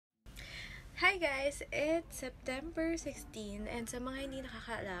Hi guys! It's September 16 and sa mga hindi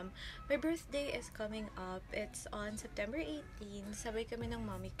nakakaalam, my birthday is coming up. It's on September 18. Sabay kami ng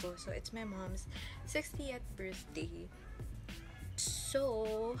mommy ko. So, it's my mom's 60th birthday.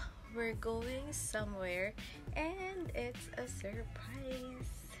 So, we're going somewhere and it's a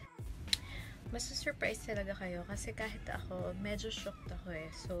surprise. Masu-surprise talaga kayo kasi kahit ako, medyo shocked ako eh.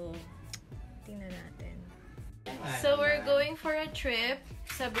 So, tingnan natin. So, we're going for a trip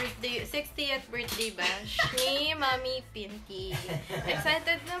sa 60th birthday bash ni Mami Pinky.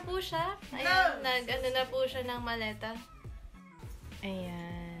 Excited na po siya. Ayan, nag-ano na po siya ng maleta.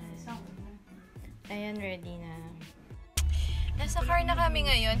 Ayan. Ayan, ready na. Nasa car na kami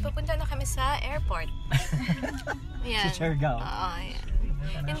ngayon. Pupunta na kami sa airport. Ayan. Sa Siargao. Oo, ayan.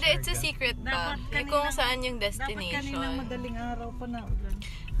 Hindi, it's a secret pa. Kung saan yung destination. Dapat kanina madaling araw pa na ulan.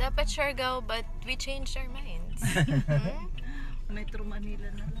 Dapat Siargao, but we changed our minds. Metro Manila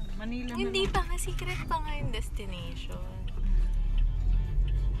na lang. Manila Hindi pa nga, secret pa nga yung destination.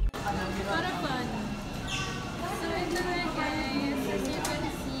 Para fun. So, ito na guys. As you can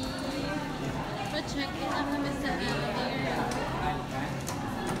see, pa-check-in na kami sa air.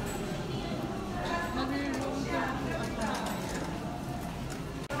 Mag-room tour po ako.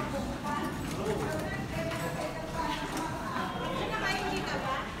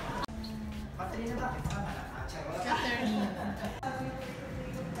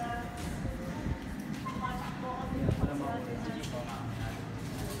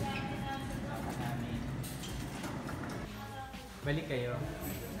 Balik kayo.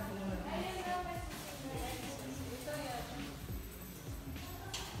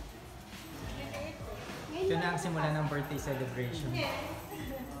 Ito na ang simula ng birthday celebration.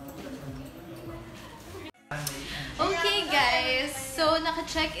 Okay guys, so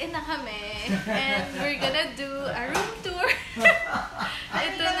naka-check-in na kami and we're gonna do a room tour.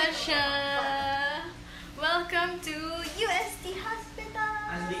 Ito na siya. Welcome to UST Hospital!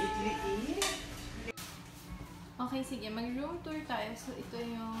 Ang liit-liit. Okay, sige, mag-room tour tayo. So ito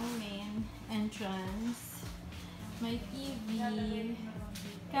yung main entrance. May TV,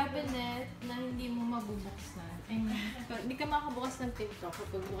 cabinet na hindi mo mabubuksan. I mean, hindi ka makabukas ng pinto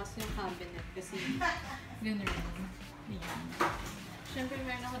kapag bukas yung cabinet kasi gano'n rin. Ayan. Siyempre,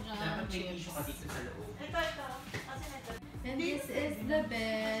 meron ako dyan Dapat may chips. issue ka dito sa loob. And this is the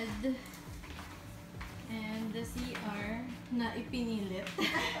bed. And the CR na ipinilit.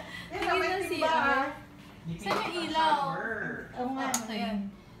 Tingin na CR. Saan yung ilaw? Oo nga. Okay.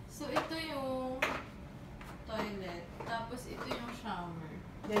 So, ito yung toilet. Tapos, ito yung shower.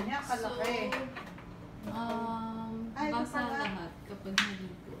 Ganyan, kalaki. So, basa lahat kapag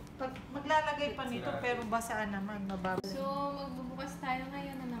naligo. Pag maglalagay pa nito, pero basaan naman, mabago. So, magbubukas tayo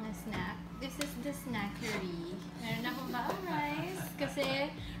ngayon ng mga snack. This is the snackery. Meron akong baong rice,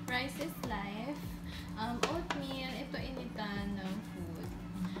 kasi rice is life. Oatmeal, ito initan ng food.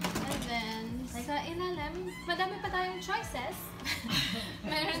 And then, sa ilalim, madami pa tayong choices.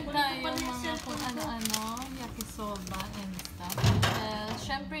 Meron tayong mga kung ano-ano, yakisoba and stuff.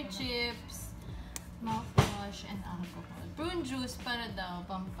 Syempre chips, mouthwash, and alcohol. Prune juice para daw,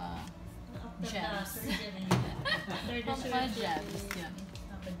 pampa-jabs. Pampa-jabs, yun.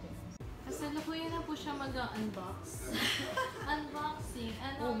 Kasalukuyan na po siya mag-unbox. Unboxing.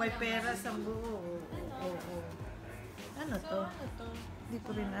 Ano May naman? pera sa buo. Oo. Ano So, to? ano to? Hindi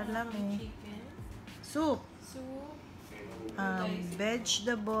ko rin alam eh. Chicken. Soup. Soup.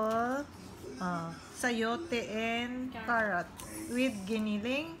 Vegetable. Sayote and carrot. With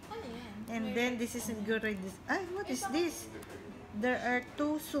giniling. Ano yan? And then this is ingredients. Ay, what is this? There are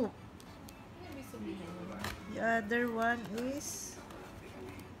 2 soup. Ano ibig sabihin? The other one is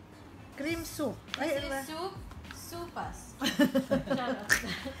cream soup. This Ay, is soup. Soupas.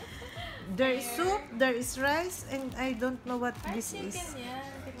 there is soup, there is rice, and I don't know what Parang this chicken is. yan.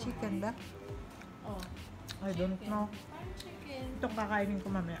 Chicken ba? Oh. I don't Chicken. know. Parang chicken. Ito kakainin ko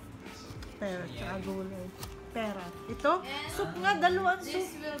mamaya. Pera, tsaka gulay. Pera. Ito, And soup nga, dalawang soup.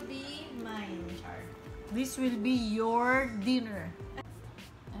 This will be mine. This will be your dinner.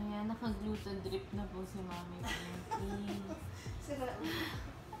 Ayan, naka-gluten drip na po si Mami Pinky.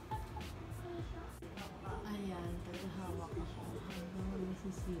 Ayan, tagahawak ako habang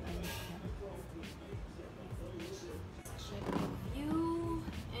nasisiyan siya. Check the view,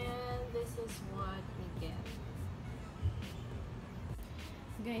 and this is what we get.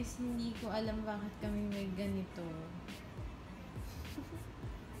 Guys, hindi ko alam bakit kami may ganito.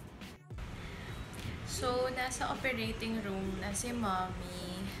 So, nasa operating room na si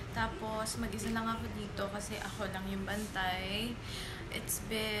Mommy. Tapos, mag-isa lang ako dito kasi ako lang yung bantay. It's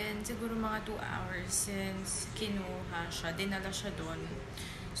been siguro mga 2 hours since kinuha siya. Dinala siya doon.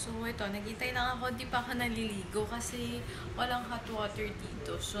 So, ito, naghintay lang ako, di pa ako naliligo kasi walang hot water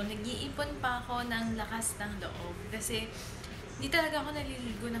dito. So, nag-iipon pa ako ng lakas ng loob kasi di talaga ako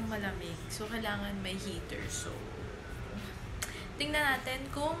naliligo ng malamig. So, kailangan may heater. So, tingnan natin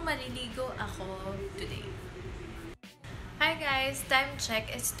kung maliligo ako today. Hi guys! Time check.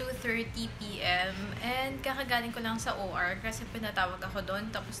 It's 2:30 p.m. And kakagaling ko lang sa OR kasi pinatawag ako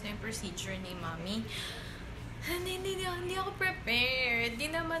doon. Tapos na yung procedure ni Mommy. Hindi ako prepared. Di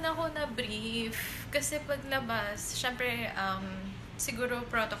naman ako na-brief. Kasi paglabas, syempre, siguro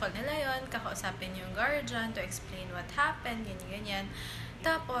protocol nila yon, kakausapin yung guardian to explain what happened, ganyan.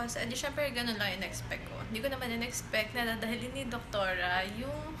 Tapos, edi syempre, ganun lang in-expect ko. Hindi ko naman in-expect na dadalhin ni doktora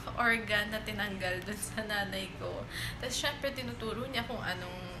yung organ na tinanggal dun sa nanay ko. Tapos, syempre, tinuturo niya kung ano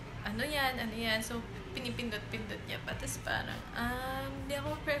yan. So, pinipindot-pindot niya pa. Tapos, parang, hindi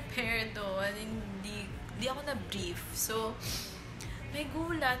ako prepared doon. Hindi ako na-brief. So, may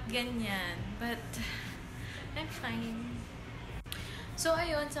gulat, ganyan. But, I'm fine. So,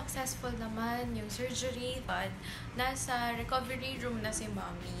 ayun, successful naman yung surgery. But, nasa recovery room na si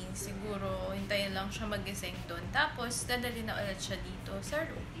Mommy. Siguro, hintayin lang siya magising doon. Tapos, dadali na ulit siya dito sa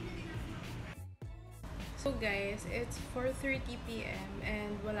room. So, guys, it's 4:30 p.m.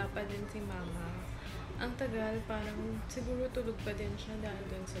 and wala pa din si Mama. Ang tagal, parang siguro tulog pa din siya dahil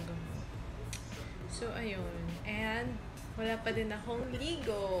doon sa gamot. So, ayun. And, wala pa din akong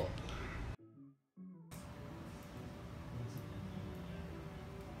ligo.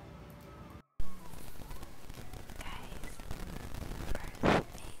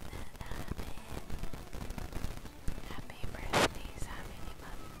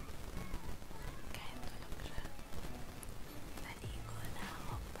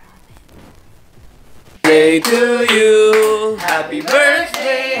 Birthday to you. Happy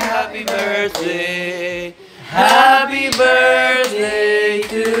birthday, happy birthday. Happy birthday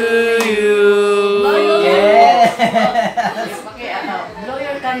to you. Yes! Blow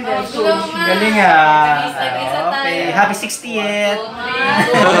your candle. Galing ah. Okay, happy 60th.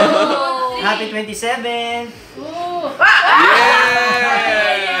 Happy 27th. Yeah!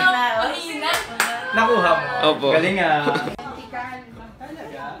 Nakuha mo. Opo. Galing ah.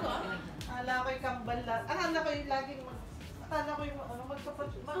 Akala ko yung kambal lang. Akala ko yung laging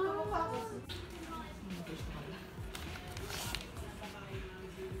magkamukha ko.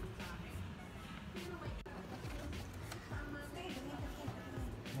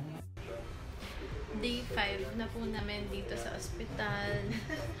 Day 5 na po namin dito sa ospital.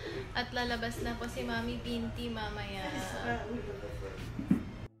 At lalabas na po si Mami Pinty mamaya.